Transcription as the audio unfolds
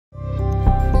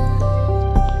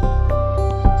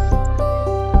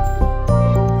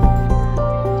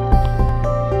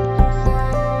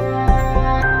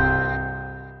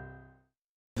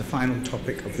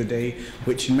topic of the day,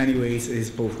 which in many ways is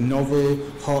both novel,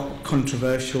 hot,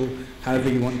 controversial, however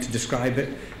you want to describe it.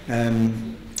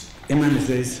 Imran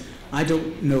Aziz, I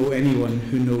don't know anyone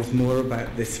who knows more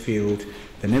about this field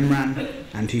than Imran,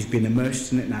 and he's been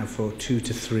immersed in it now for 2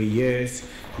 to 3 years,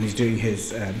 and he's doing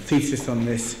his thesis on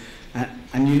this.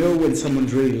 And you know when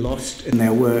someone's really lost in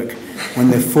their work, when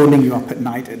they're phoning you up at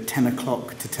night at 10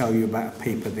 o'clock to tell you about a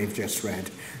paper they've just read.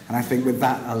 And I think with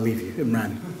that, I'll leave you.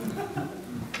 Imran.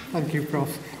 Thank you,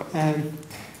 Prof.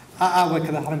 I work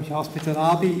at the Haramshire Hospital.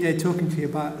 I'll be talking to you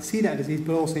about celiac disease,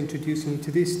 but also introducing you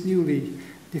to this newly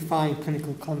defined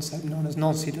clinical concept known as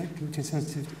non-celiac gluten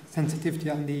sensitivity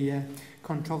and the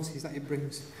controversies that it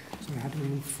brings. So how do we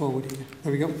move forward here?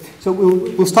 There we go. So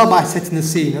we'll start by setting the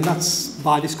scene, and that's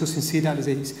by discussing celiac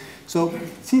disease. So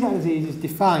celiac disease is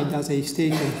defined as a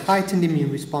state of heightened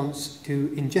immune response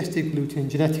to ingested gluten in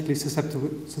genetically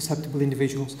susceptible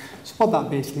individuals. So what that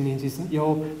basically means is that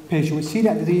your patient with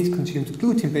celiac disease consumes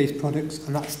gluten-based products,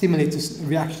 and that stimulates a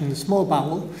reaction in the small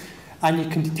bowel. And you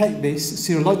can detect this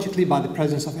serologically by the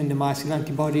presence of endomycin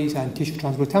antibodies and tissue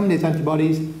transglutaminase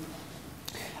antibodies,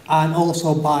 and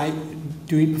also by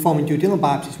performing duodenal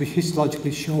biopsies, which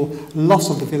histologically show loss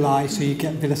of the villi, so you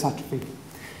get villus atrophy.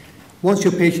 Once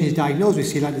your patient is diagnosed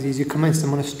with celiac disease, you commence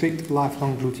them on a strict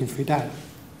lifelong gluten-free diet.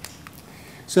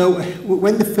 So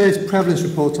when the first prevalence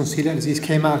reports on celiac disease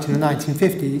came out in the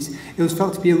 1950s, it was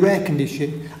felt to be a rare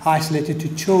condition isolated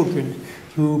to children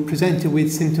who presented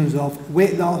with symptoms of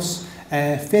weight loss,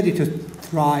 failure to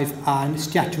thrive, and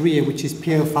steatorrhea, which is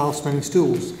pale, foul-smelling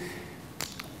stools.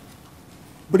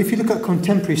 But if you look at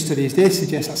contemporary studies, they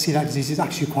suggest that celiac disease is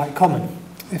actually quite common.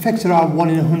 It affects around 1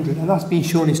 in 100, and that's been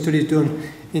shown in studies done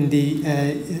in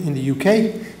the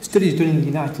UK, studies done in the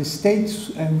United States,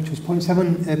 which was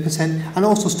 0.7%, and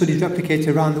also studies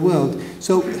replicated around the world.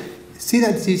 So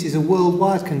celiac disease is a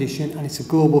worldwide condition, and it's a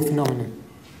global phenomenon.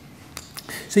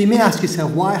 So you may ask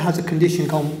yourself, why has a condition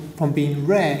gone from being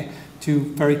rare to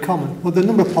very common? Well, there are a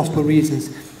number of possible reasons.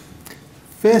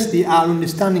 Firstly, our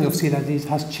understanding of celiac disease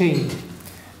has changed.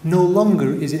 No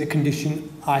longer is it a condition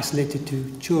isolated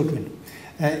to children.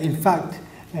 In fact,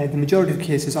 the majority of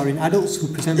cases are in adults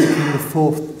who present between the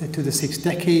 4th to the 6th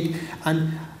decade,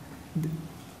 and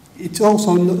it's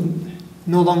also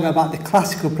no longer about the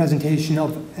classical presentation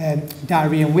of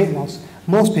diarrhea and weight loss.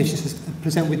 Most patients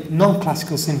present with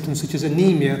non-classical symptoms such as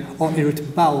anemia or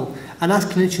irritable bowel, and as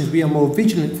clinicians we are more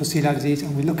vigilant for celiac disease,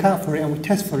 and we look out for it and we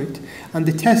test for it, and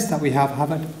the tests that we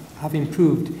have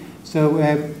improved. So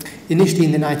initially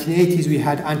in the 1980s we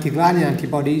had anti-gliadin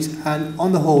antibodies, and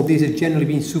on the whole these have generally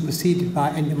been superseded by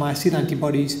endomycin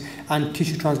antibodies and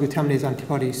tissue transglutaminase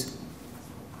antibodies.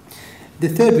 The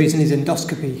third reason is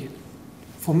endoscopy.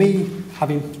 For me,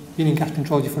 having been in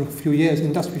gastroenterology for a few years,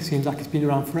 endoscopy seems like it's been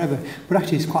around forever, but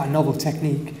actually it's quite a novel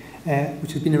technique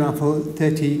which has been around for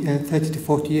 30 to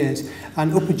 40 years.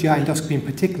 And upper GI endoscopy in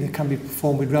particular can be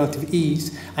performed with relative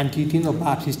ease, and duodenal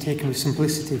biopsy is taken with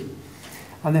simplicity.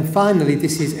 And then finally,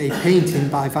 this is a painting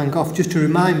by Van Gogh, just to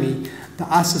remind me that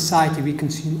as society we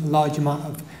consume a large amount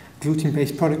of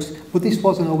gluten-based products, but this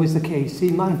wasn't always the case. See,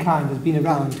 mankind has been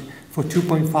around for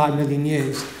 2.5 million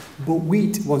years, but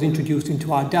wheat was introduced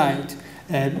into our diet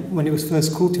when it was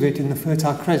first cultivated in the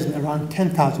Fertile Crescent around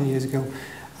 10,000 years ago.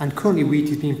 And currently wheat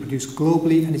is being produced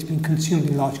globally, and it's been consumed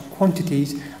in large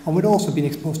quantities, and we've also been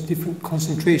exposed to different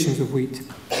concentrations of wheat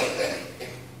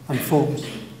and forms.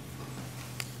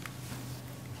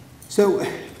 So,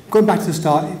 going back to the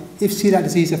start, if celiac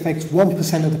disease affects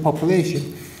 1% of the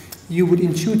population, you would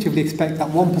intuitively expect that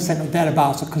 1% or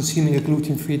thereabouts are consuming a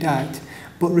gluten-free diet.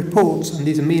 But reports, and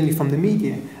these are mainly from the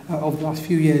media, over the last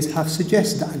few years have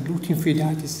suggested that a gluten-free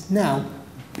diet is now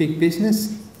big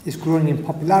business, is growing in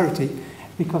popularity,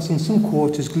 because in some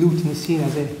quarters gluten is seen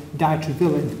as a dietary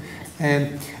villain.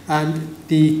 And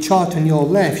the chart on your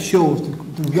left shows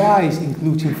the rise in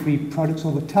gluten-free products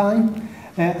over time.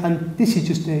 And this is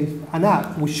just an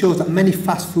app which shows that many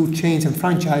fast food chains and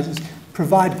franchises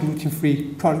provide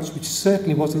gluten-free products, which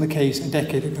certainly wasn't the case a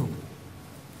decade ago.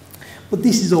 But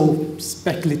this is all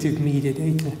speculative media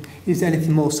data. Is there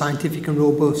anything more scientific and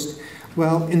robust?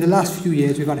 Well, in the last few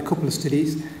years we've had a couple of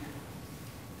studies.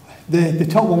 The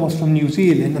top one was from New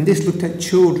Zealand, and this looked at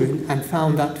children and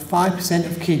found that 5%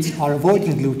 of kids are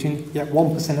avoiding gluten, yet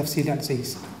 1% have celiac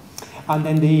disease. And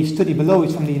then the study below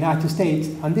is from the United States,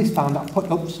 and this found that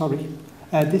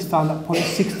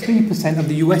 0.63% of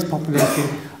the US population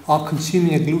are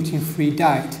consuming a gluten-free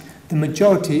diet, the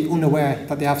majority unaware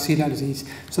that they have celiac disease.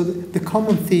 So the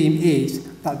common theme is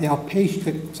that there are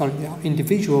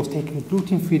individuals taking a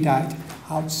gluten-free diet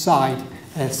outside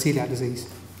celiac disease.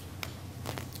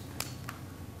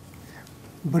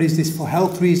 But is this for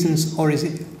health reasons or is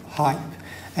it hype?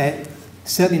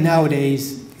 Certainly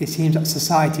nowadays, it seems that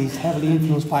society is heavily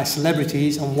influenced by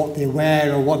celebrities and what they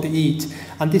wear or what they eat.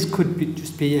 And this could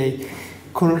just be a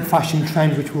current fashion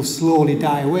trend which will slowly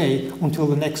die away until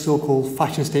the next so-called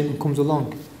fashion statement comes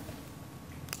along.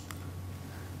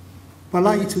 But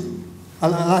I'd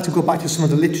like to go back to some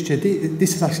of the literature.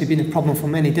 This has actually been a problem for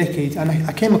many decades, and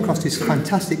I came across this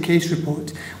fantastic case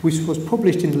report which was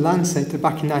published in The Lancet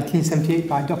back in 1978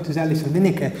 by Drs. Ellis and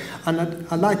Lineker, and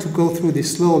I'd like to go through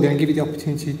this slowly and give you the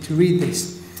opportunity to read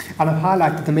this. And I've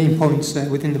highlighted the main points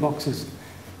within the boxes.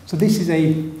 So this is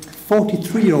a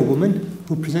 43-year-old woman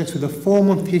who presents with a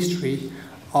 4-month history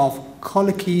of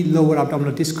colicky, lower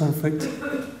abdominal discomfort,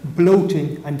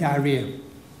 bloating and diarrhea.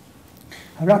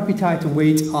 Her appetite and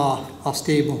weight are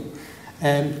stable.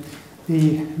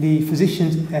 The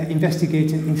physicians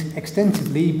investigated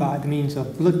extensively by the means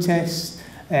of blood tests,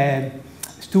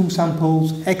 stool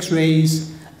samples,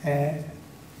 x-rays,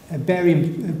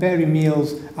 barium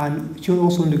meals, and she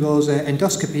also undergoes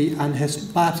endoscopy, and her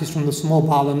biopsies from the small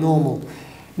bowel are normal.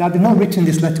 Now, they've not written in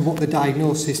this letter what the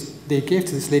diagnosis they gave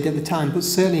to this lady at the time, but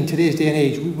certainly in today's day and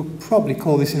age, we would probably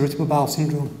call this irritable bowel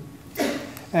syndrome.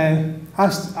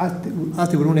 As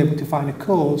they were unable to find a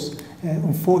cause,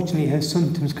 unfortunately her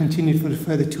symptoms continued for a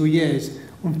further 2 years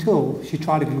until she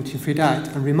tried a gluten-free diet,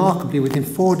 and remarkably within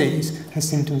 4 days her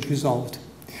symptoms resolved.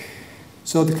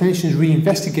 So the clinicians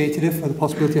re-investigated her for the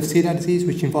possibility of celiac disease,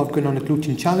 which involved going on a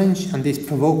gluten challenge, and this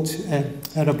provoked her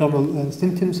abdominal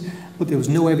symptoms, but there was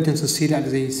no evidence of celiac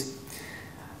disease.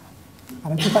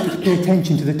 And I'd just like you to pay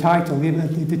attention to the title,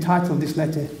 the title of this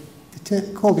letter.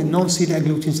 Called it non-celiac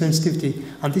gluten sensitivity,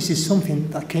 and this is something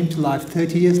that came to life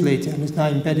 30 years later and is now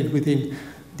embedded within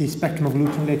the spectrum of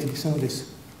gluten-related disorders.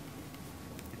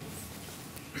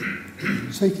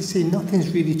 So you can see nothing's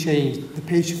really changed. The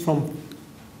patient from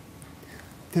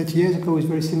 30 years ago is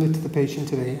very similar to the patient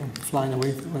today. I'm flying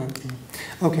away from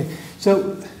Okay,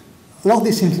 so a lot of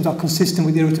these symptoms are consistent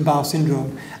with irritable bowel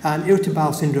syndrome, and irritable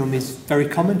bowel syndrome is very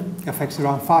common. It affects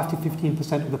around 5 to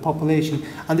 15% of the population,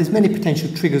 and there's many potential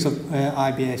triggers of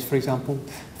IBS. For example,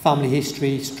 family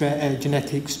history,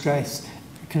 genetic stress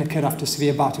can occur after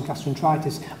severe bout of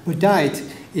gastroenteritis, but diet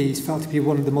is felt to be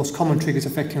one of the most common triggers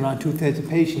affecting around 2/3 of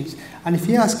patients. And if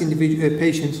you ask individual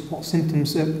patients what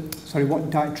symptoms, what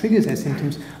diet triggers their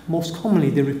symptoms, most commonly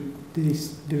they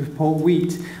report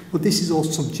wheat, but this is all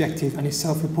subjective and is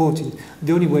self-reported.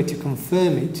 The only way to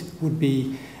confirm it would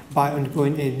be by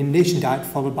undergoing an elimination diet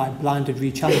followed by blinded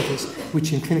re-challenges,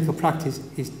 which in clinical practice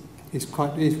is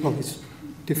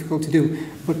difficult to do.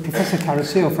 But Professor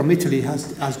Caraseo from Italy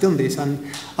has done this, and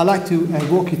I'd like to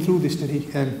walk you through this study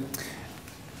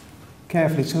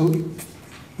carefully. So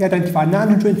he identified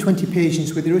 920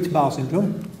 patients with irritable bowel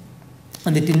syndrome,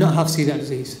 and they did not have celiac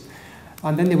disease.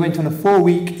 And then they went on a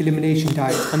 4-week elimination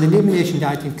diet, and the elimination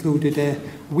diet included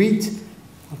wheat,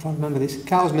 I'll try to remember this,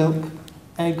 cow's milk,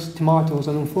 eggs, tomatoes,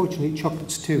 and unfortunately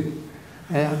chocolates too.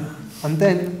 And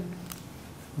then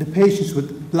the patients were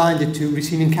blinded to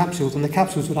receiving capsules, and the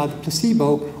capsules were either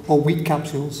placebo or wheat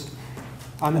capsules.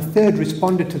 And a third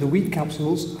responded to the wheat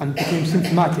capsules and became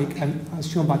symptomatic, and as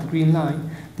shown by the green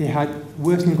line, they had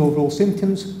worsening overall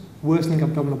symptoms, worsening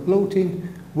abdominal bloating,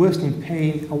 worsening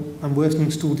pain, and worsening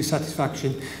stool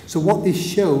dissatisfaction. So what this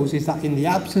shows is that in the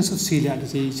absence of celiac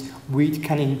disease, wheat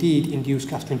can indeed induce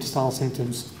gastrointestinal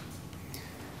symptoms.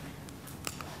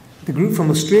 The group from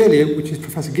Australia, which is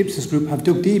Professor Gibson's group, have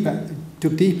dug deeper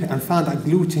and found that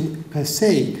gluten per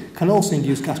se can also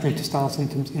induce gastrointestinal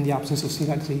symptoms in the absence of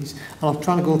celiac disease. And I'll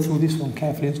try to go through this one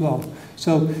carefully as well.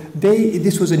 So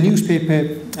this was a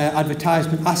newspaper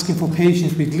advertisement asking for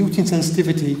patients with gluten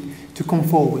sensitivity to come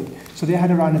forward. So they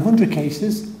had around 100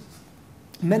 cases.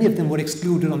 Many of them were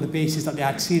excluded on the basis that they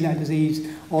had celiac disease,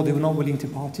 or they were not willing to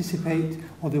participate,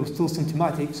 or they were still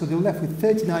symptomatic. So they were left with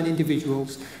 39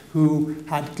 individuals who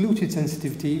had gluten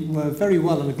sensitivity, were very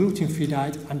well on a gluten-free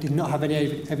diet, and did not have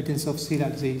any evidence of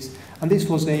celiac disease. And this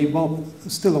was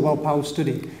still a well-powered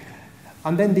study.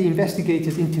 And then the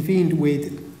investigators intervened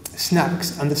with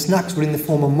snacks, and the snacks were in the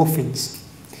form of muffins.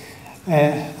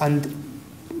 And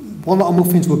one lot of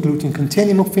muffins were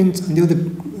gluten-containing muffins, and the other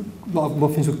lot of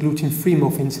muffins were gluten-free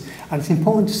muffins. And it's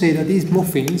important to say that these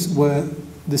muffins were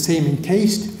the same in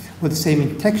taste, were the same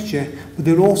in texture, but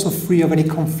they were also free of any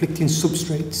conflicting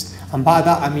substrates. And by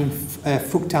that I mean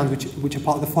fructans, which are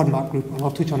part of the FODMAP group, and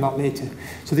I'll touch on that later.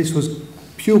 So this was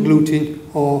pure gluten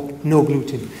or no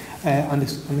gluten. And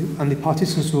the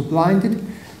participants were blinded,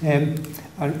 and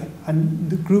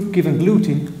the group given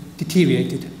gluten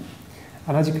deteriorated.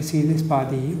 And as you can see this by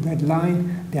the red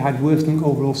line, they had worsening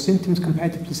overall symptoms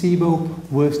compared to placebo,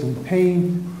 worsening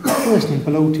pain, worsening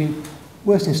bloating,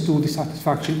 worsening stool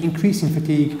dissatisfaction, increasing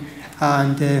fatigue,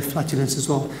 and flatulence as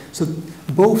well. So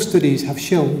both studies have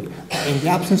shown that in the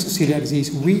absence of celiac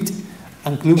disease, wheat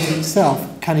and gluten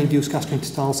itself can induce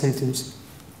gastrointestinal symptoms.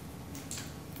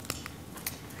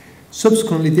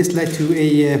 Subsequently, this led to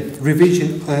a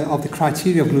revision of the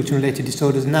criteria of gluten-related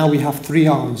disorders. Now we have 3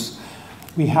 arms.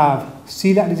 We have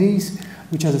celiac disease,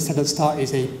 which, as I said at the start,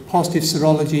 is a positive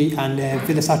serology and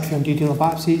villus atrium duodenal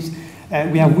biopsies.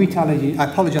 We have wheat allergy.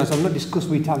 I apologise, I've not discussed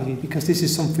wheat allergy because this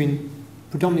is something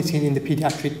predominantly seen in the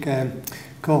paediatric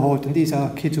cohort, and these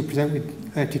are kids who present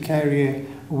with urticaria,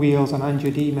 wheals and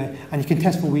angioedema, and you can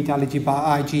test for wheat allergy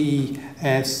by IgE,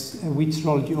 wheat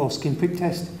serology or skin prick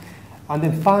test. And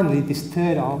then finally, this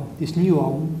third arm, this new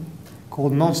arm,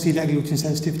 called non-celiac gluten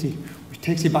sensitivity, which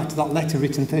takes you back to that letter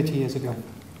written 30 years ago.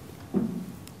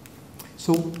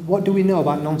 So what do we know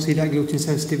about non-celiac gluten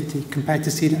sensitivity compared to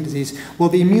celiac disease? Well,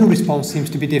 the immune response seems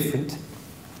to be different.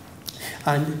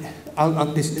 And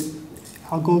there's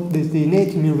the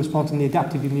innate immune response and the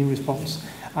adaptive immune response.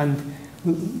 And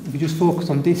if we just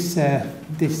focus on this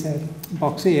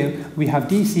box here, we have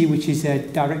DC, which is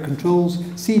direct controls,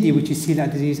 CD, which is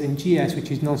celiac disease, and GS,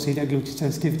 which is non-celiac gluten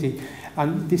sensitivity.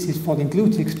 And this is for the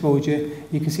gluten exposure.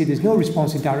 You can see there's no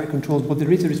response in direct controls, but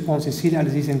there is a response in celiac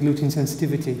disease and gluten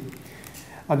sensitivity.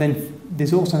 And then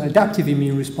there's also an adaptive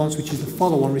immune response, which is the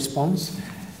follow-on response,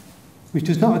 which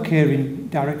does not occur in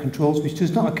direct controls, which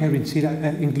does not occur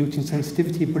in gluten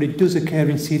sensitivity, but it does occur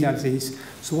in celiac disease.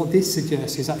 So what this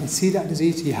suggests is that in celiac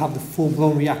disease, you have the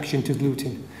full-blown reaction to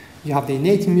gluten. You have the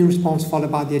innate immune response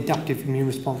followed by the adaptive immune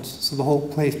response, so the whole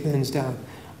place burns down.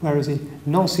 Whereas in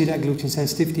non-celiac gluten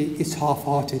sensitivity, it's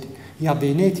half-hearted. You have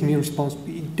the innate immune response, but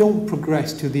you don't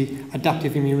progress to the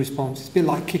adaptive immune response. It's a bit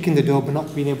like kicking the door but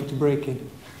not being able to break in.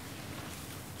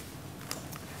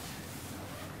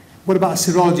 What about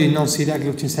serology in non-celiac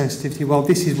gluten sensitivity? Well,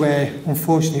 this is where,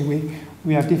 unfortunately,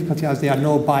 we have difficulty as there are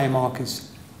no biomarkers.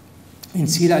 In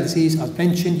celiac disease, as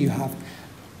mentioned, you have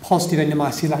positive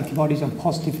endomycelial antibodies and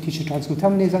positive tissue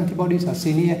transglutaminase antibodies, as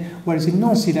seen here, whereas in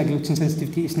non-celiac gluten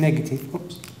sensitivity, it's negative.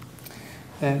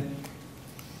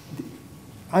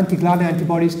 Anti-gliadin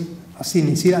antibodies are seen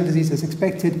in celiac disease as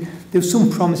expected. There's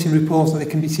some promising reports that they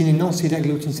can be seen in non-celiac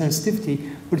gluten sensitivity,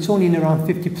 but it's only in around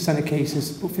 50% of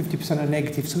cases, but 50% are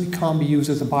negative, so it can't be used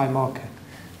as a biomarker.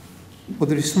 But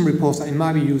there is some reports that it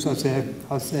might be used as a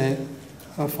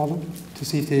follow-up to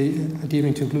see if they are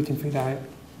adhering to a gluten-free diet.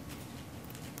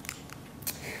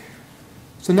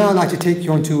 So now I'd like to take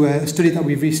you on to a study that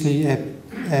we've recently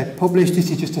published.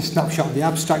 This is just a snapshot of the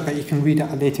abstract that you can read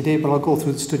at a later date, but I'll go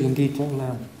through the study in detail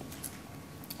now.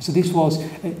 So this was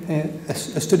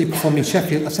a study performed in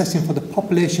Sheffield assessing for the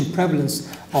population prevalence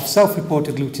of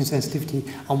self-reported gluten sensitivity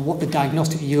and what the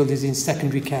diagnostic yield is in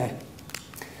secondary care.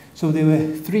 So there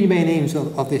were 3 main aims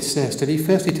of this study.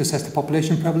 Firstly, to assess the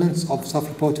population prevalence of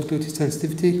self-reported gluten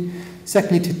sensitivity.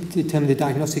 Secondly, to determine the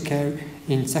diagnostic care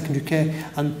in secondary care.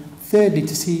 And thirdly,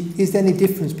 to see is there any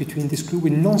difference between this group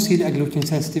with non-celiac gluten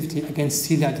sensitivity against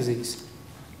celiac disease.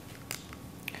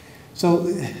 So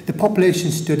the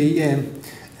population study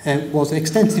was an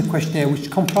extensive questionnaire which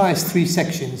comprised 3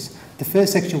 sections. The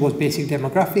first section was basic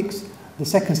demographics, the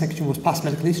second section was past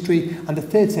medical history, and the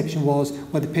third section was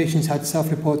where the patients had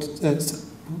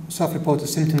self-reported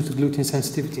symptoms of gluten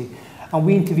sensitivity. And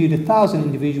we interviewed 1,000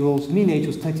 individuals, mean age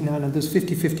was 39, and there's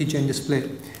 50-50 gender split.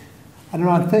 And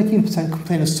around 13%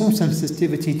 complained of some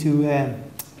sensitivity to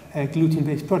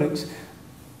gluten-based products.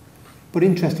 But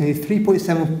interestingly,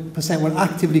 3.7% were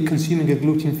actively consuming a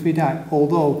gluten-free diet,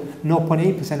 although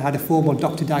 0.8% had a formal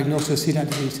doctor diagnosis of celiac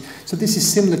disease. So this is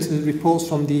similar to the reports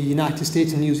from the United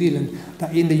States and New Zealand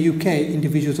that in the UK,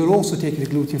 individuals are also taking a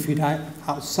gluten-free diet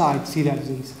outside celiac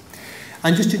disease.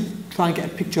 And just to try and get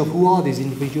a picture of who are these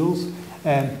individuals,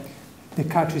 the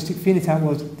characteristic phenotype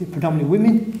was predominantly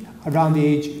women around the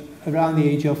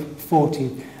age of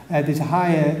 40. There's a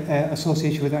higher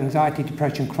association with anxiety,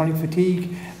 depression, chronic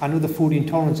fatigue, and other food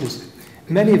intolerances.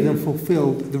 Many of them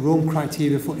fulfilled the Rome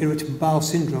criteria for irritable bowel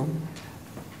syndrome.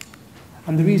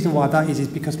 And the reason why that is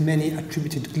because many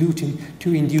attributed gluten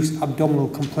to induce abdominal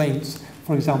complaints.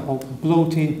 For example,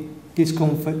 bloating,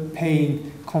 discomfort,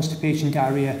 pain, constipation,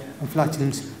 diarrhea, and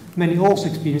flatulence. Many also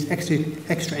experienced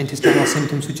extra-intestinal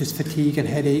symptoms such as fatigue and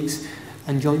headaches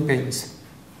and joint pains.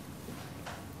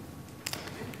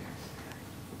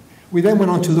 We then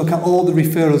went on to look at all the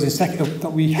referrals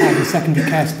that we had in secondary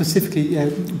care, specifically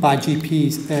by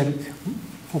GPs,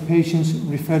 for patients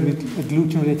referred with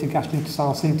gluten-related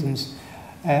gastrointestinal symptoms.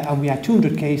 And we had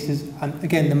 200 cases, and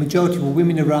again, the majority were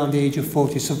women around the age of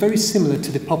 40, so very similar to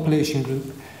the population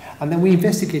group. And then we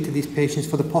investigated these patients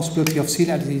for the possibility of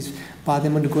celiac disease by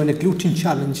them undergoing a gluten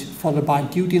challenge followed by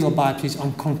duodenal biopsies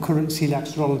on concurrent celiac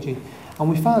serology. And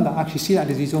we found that actually celiac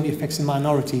disease only affects a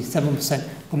minority, 7%.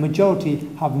 The majority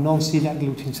have non-celiac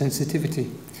gluten sensitivity.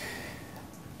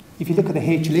 If you look at the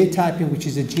HLA typing, which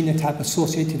is a genotype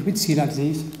associated with celiac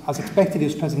disease, as expected, it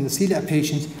was present in the celiac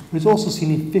patients, but it's also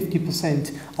seen in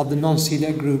 50% of the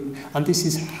non-celiac group, and this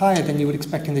is higher than you would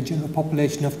expect in the general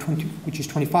population of 20, which is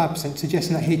 25%,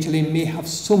 suggesting that HLA may have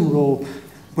some role,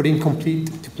 but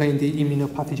incomplete, to play in the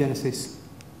immunopathogenesis.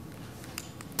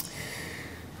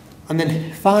 And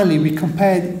then finally, we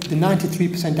compared the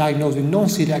 93% diagnosed with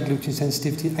non-celiac gluten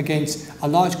sensitivity against a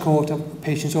large cohort of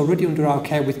patients already under our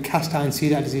care with cast iron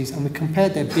celiac disease, and we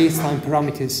compared their baseline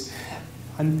parameters.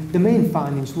 And the main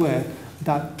findings were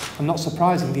that, and not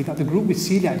surprisingly, that the group with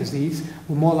celiac disease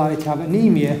were more likely to have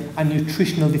anemia and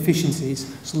nutritional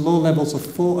deficiencies, so low levels of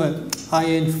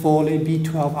iron, folate,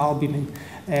 B12, albumin.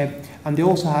 And they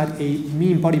also had a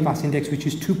mean body mass index which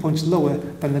is 2 points lower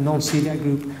than the non-celiac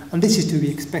group. And this is to be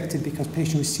expected because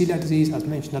patients with celiac disease, as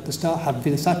mentioned at the start, have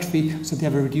villus atrophy, so they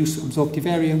have a reduced absorptive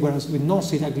area, whereas with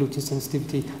non-celiac gluten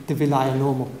sensitivity, the villi are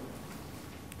normal.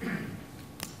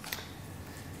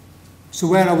 So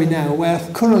where are we now?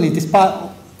 Well, currently, despite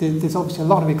there's obviously a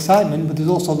lot of excitement, but there's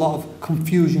also a lot of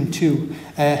confusion too,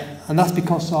 and that's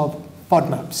because of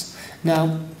FODMAPs.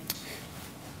 Now,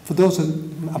 for those,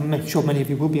 I'm sure many of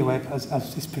you will be aware, as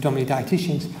it's predominantly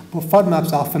dietitians, but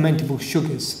FODMAPs are fermentable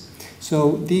sugars.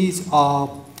 So these are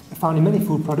found in many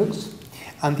food products,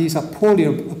 and these are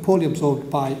poorly absorbed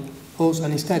by us,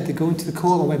 and instead they go into the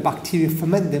colon where bacteria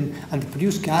ferment them, and they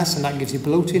produce gas, and that gives you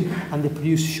bloating, and they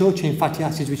produce short-chain fatty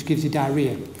acids, which gives you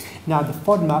diarrhea. Now, the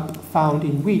FODMAP found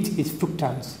in wheat is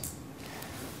fructans,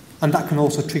 and that can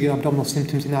also trigger abdominal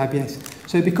symptoms in IBS.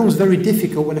 So it becomes very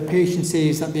difficult when a patient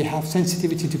says that they have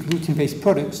sensitivity to gluten-based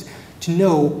products to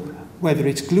know whether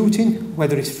it's gluten,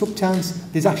 whether it's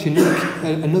fructans. There's actually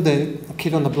another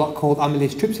kid on the block called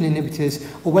amylase trypsin inhibitors,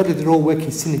 or whether they're all working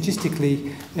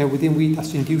synergistically within wheat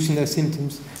that's inducing their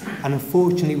symptoms. And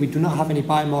unfortunately, we do not have any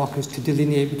biomarkers to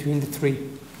delineate between the three.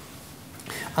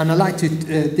 And I'd like to,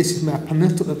 this is my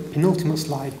penultimate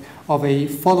slide of a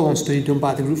follow-on study done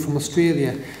by the group from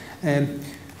Australia.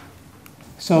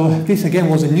 So this again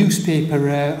was a newspaper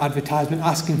advertisement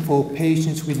asking for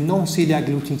patients with non-celiac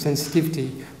gluten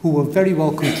sensitivity who were very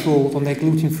well controlled on their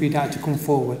gluten-free diet to come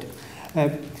forward.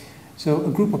 So a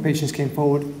group of patients came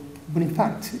forward, but in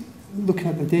fact, looking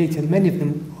at the data, many of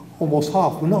them, almost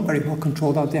half, were not very well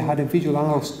controlled as they had a visual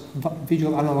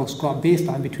analog score at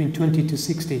baseline between 20 to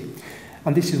 60.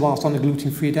 And this is whilst on a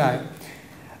gluten-free diet.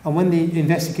 And when the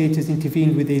investigators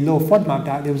intervened with a low FODMAP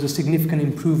diet, there was a significant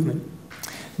improvement.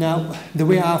 Now, the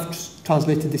way I've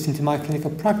translated this into my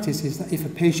clinical practice is that if a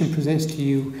patient presents to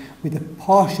you with a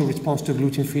partial response to a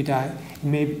gluten-free diet,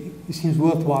 it seems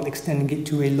worthwhile extending it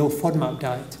to a low FODMAP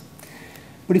diet.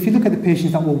 But if you look at the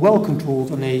patients that were well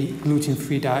controlled on a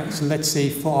gluten-free diet, so let's say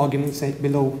for argument's sake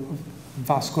below a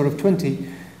VAS score of 20,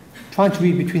 trying to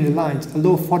read between the lines, a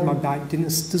low FODMAP diet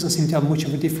doesn't seem to have much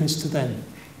of a difference to them.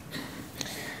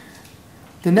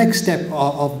 The next step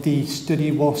of the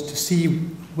study was to see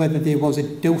whether there was a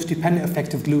dose-dependent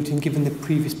effect of gluten given the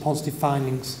previous positive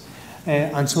findings.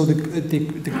 And so the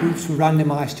groups were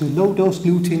randomized to low-dose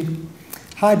gluten,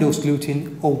 high-dose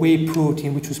gluten, or whey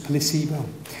protein, which was placebo.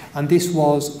 And this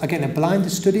was, again, a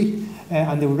blinded study,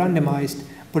 and they were randomized.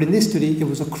 But in this study, it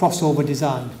was a crossover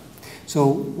design. So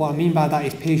what I mean by that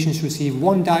is patients receive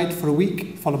one diet for a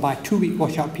week, followed by a 2-week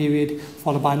washout period,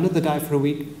 followed by another diet for a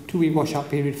week, 2-week washout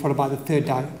period, followed by the third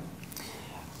diet.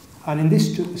 And in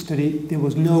this study, there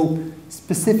was no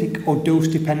specific or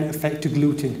dose-dependent effect to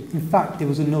gluten. In fact, there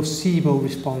was a nocebo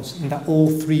response in that all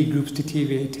three groups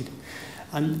deteriorated.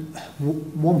 And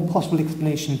one possible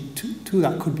explanation to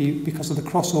that could be because of the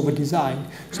crossover design.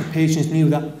 So patients knew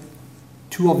that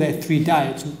 2 of their 3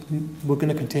 diets were going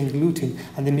to contain gluten,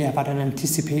 and they may have had an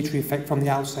anticipatory effect from the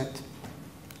outset.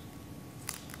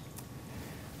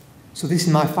 So this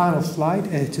is my final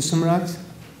slide to summarize.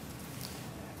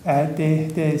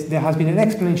 There has been an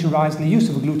exponential rise in the use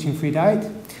of a gluten-free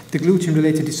diet. The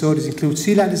gluten-related disorders include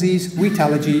celiac disease, wheat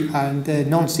allergy, and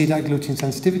non-celiac gluten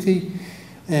sensitivity.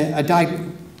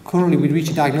 Currently, we reach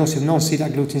a diagnosis of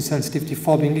non-celiac gluten sensitivity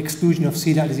following exclusion of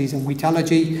celiac disease and wheat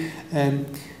allergy.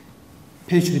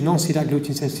 Patients with non-celiac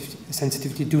gluten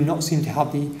sensitivity do not seem to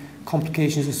have the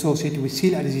complications associated with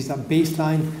celiac disease at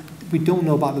baseline. We don't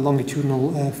know about the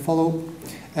longitudinal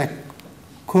follow-up.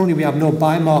 Currently, we have no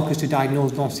biomarkers to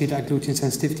diagnose non-celiac gluten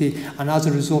sensitivity, and as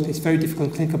a result, it's very difficult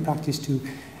in clinical practice to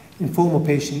inform a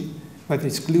patient whether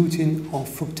it's gluten or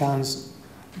fructans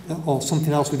or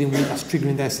something else within wheat that's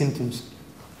triggering their symptoms.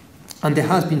 And there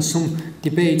has been some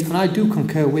debate, and I do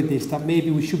concur with this, that maybe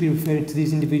we should be referring to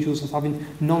these individuals as having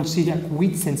non-celiac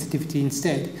wheat sensitivity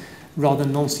instead, rather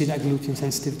than non-celiac gluten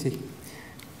sensitivity.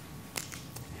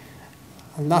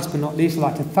 And last but not least, I'd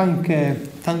like to thank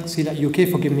Celiac UK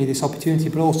for giving me this opportunity,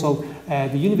 but also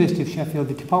the University of Sheffield,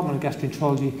 the Department of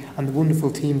Gastroenterology, and the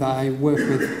wonderful team that I work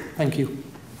with. Thank you.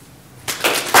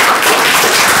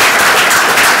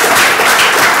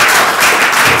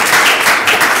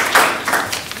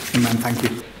 Thank you.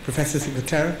 Professor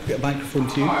Secretary, get a microphone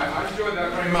to you. Hi, I enjoyed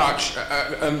that very much.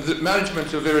 The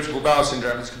management of irritable bowel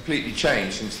syndrome has completely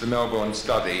changed since the Melbourne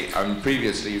study.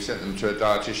 Previously, you sent them to a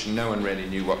dietitian. No one really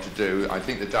knew what to do. I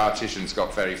think the dietitians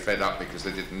got very fed up because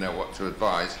they didn't know what to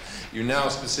advise. You now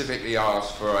specifically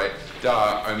ask for a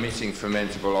diet omitting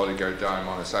fermentable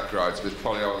oligodimmonosaccharides with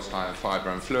polyols high in fibre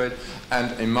and fluid,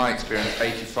 and in my experience,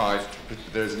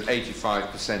 there's an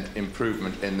 85%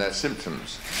 improvement in their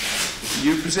symptoms.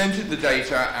 You presented the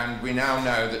data, and we now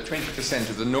know that 20%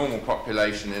 of the normal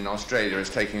population in Australia is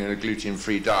taking a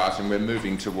gluten-free diet, and we're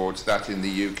moving towards that in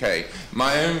the UK.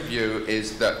 My own view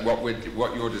is that what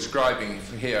you're describing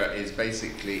here is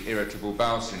basically irritable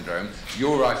bowel syndrome.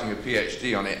 You're writing a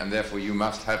PhD on it, and therefore you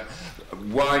must have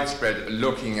widespread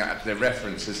looking at the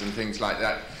references and things like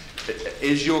that.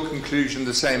 Is your conclusion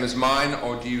the same as mine,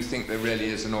 or do you think there really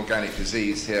is an organic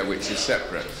disease here which is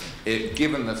separate?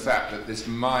 Given the fact that this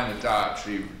minor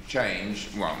dietary change,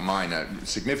 well, minor,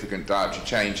 significant dietary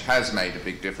change has made a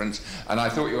big difference, and I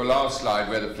thought your last slide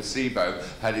where the placebo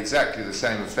had exactly the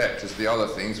same effect as the other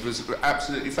things was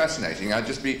absolutely fascinating. I'd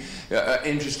just be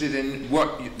interested in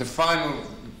what the final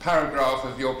paragraph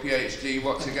of your PhD,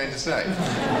 what's it going to say?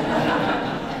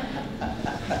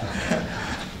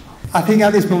 I think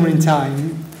at this moment in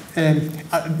time,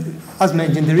 as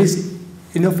mentioned, there is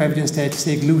enough evidence there to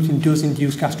say gluten does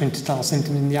induce gastrointestinal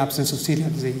symptoms in the absence of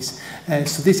celiac disease.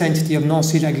 So this entity of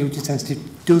non-celiac gluten sensitive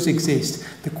does exist.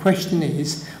 The question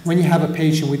is, when you have a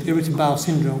patient with irritable bowel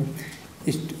syndrome,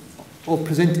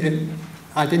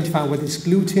 identifying whether it's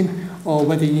gluten or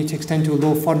whether you need to extend to a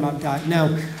low FODMAP diet. Now,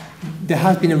 there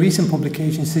has been a recent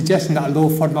publication suggesting that a low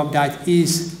FODMAP diet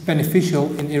is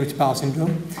beneficial in irritable bowel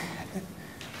syndrome.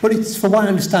 But it's, from what I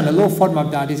understand, a low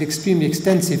FODMAP diet is extremely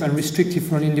extensive and restrictive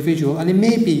for an individual. And it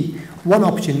may be, one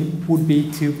option would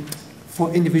be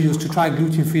for individuals to try a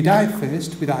gluten-free diet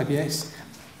first with IBS.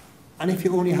 And if it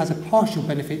only has a partial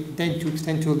benefit, then to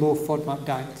extend to a low FODMAP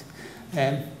diet.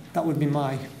 That would be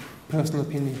my personal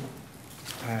opinion.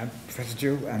 Professor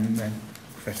Joe and then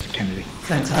Professor Kennedy.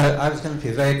 Thanks. I was going to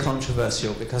be very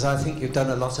controversial because I think you've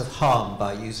done a lot of harm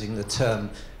by using the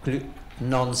term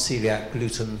non-celiac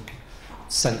gluten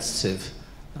sensitive,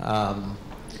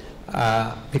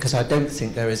 because I don't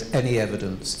think there is any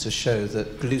evidence to show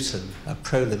that gluten, a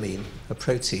prolamine, a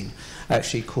protein,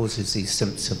 actually causes these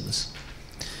symptoms.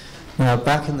 Now,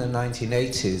 back in the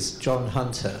 1980s, John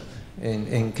Hunter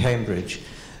in Cambridge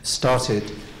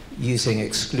started using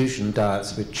exclusion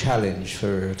diets with challenge for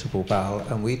irritable bowel,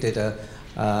 and we did a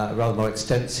rather more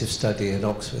extensive study in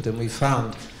Oxford, and we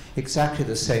found exactly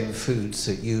the same foods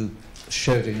that you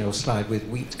showed in your slide, with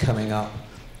wheat coming up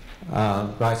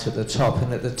right at the top.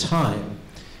 And at the time,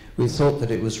 we thought that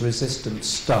it was resistant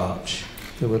starch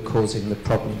that were causing the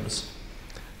problems.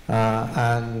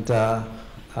 I'm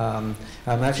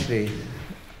actually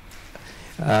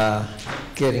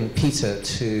getting Peter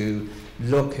to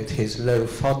look at his low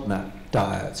FODMAP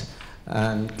diet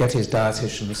and get his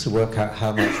dietitians to work out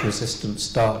how much resistant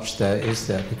starch there is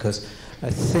there, because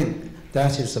I think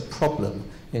that is the problem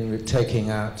in taking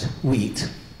out wheat.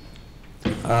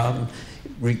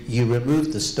 You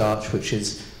remove the starch, which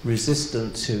is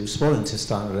resistant to small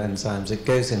intestinal enzymes. It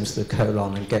goes into the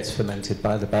colon and gets fermented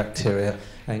by the bacteria,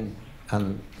 and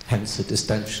hence the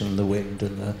distension, the wind,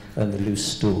 and the loose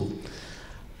stool.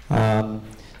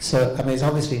 So, I mean, it's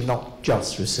obviously not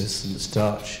just resistant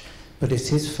starch, but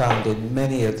it is found in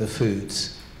many of the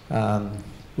foods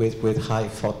with high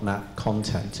FODMAP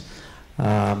content.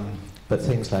 But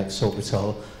things like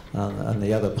sorbitol and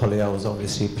the other polyols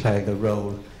obviously playing a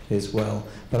role as well.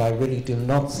 But I really do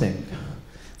not think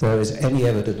there is any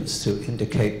evidence to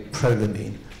indicate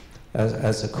prolamine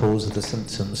as a cause of the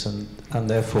symptoms, and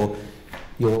therefore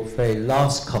your very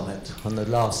last comment on the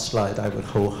last slide I would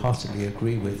wholeheartedly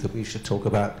agree with, that we should talk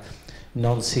about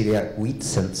non-celiac wheat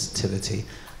sensitivity,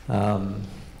 or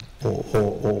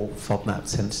FODMAP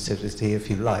sensitivity if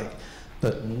you like,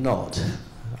 but not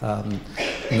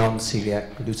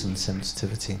non-celiac gluten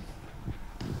sensitivity.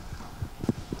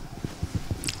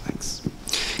 Thanks.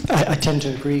 I tend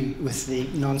to agree with the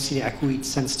non-celiac wheat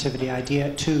sensitivity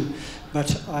idea too,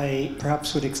 but I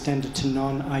perhaps would extend it to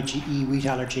non-IgE wheat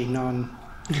allergy,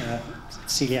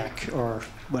 non-celiac or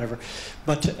whatever.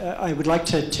 But I would like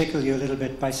to tickle you a little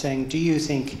bit by saying, do you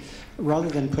think, rather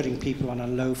than putting people on a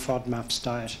low FODMAPs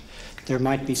diet, there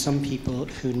might be some people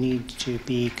who need to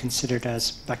be considered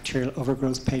as bacterial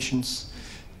overgrowth patients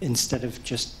instead of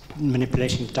just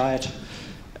manipulating the diet?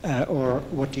 Or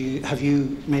what do you, have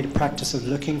you made a practice of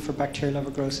looking for bacterial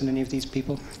overgrowth in any of these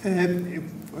people?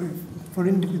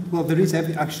 Well, there is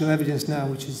actual evidence now,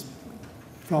 which is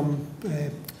from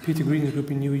Peter Green's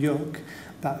group in New York,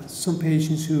 that some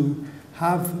patients who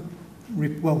have,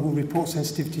 who report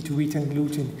sensitivity to wheat and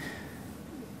gluten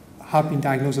have been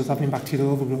diagnosed as having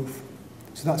bacterial overgrowth.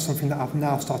 So that's something that I've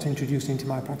now started introducing into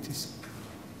my practice.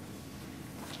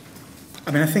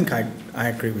 I mean, I think I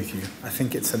agree with you. I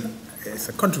think it's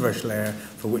a controversial area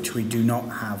for which we do not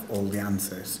have all the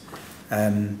answers.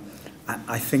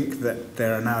 I think that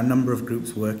there are now a number of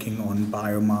groups working on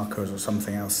biomarkers or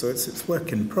something else, so it's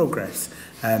work in progress.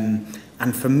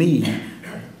 And for me,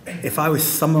 if I was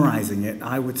summarizing it,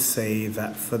 I would say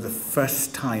that for the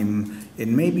first time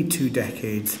in maybe 2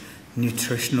 decades,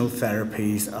 nutritional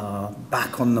therapies are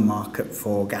back on the market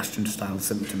for gastrointestinal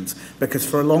symptoms, because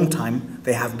for a long time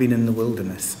they have been in the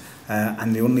wilderness,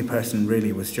 and the only person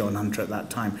really was John Hunter at that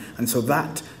time. And so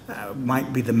that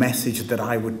might be the message that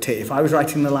I would take. If I was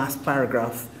writing the last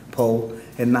paragraph, Paul,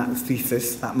 in that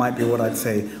thesis, that might be what I'd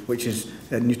say, which is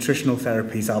nutritional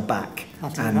therapies are back,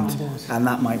 and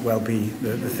that might well be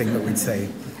the thing that we'd say.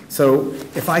 So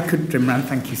if I could, Imran,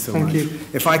 thank you so much.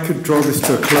 If I could draw this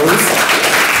to a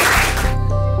close.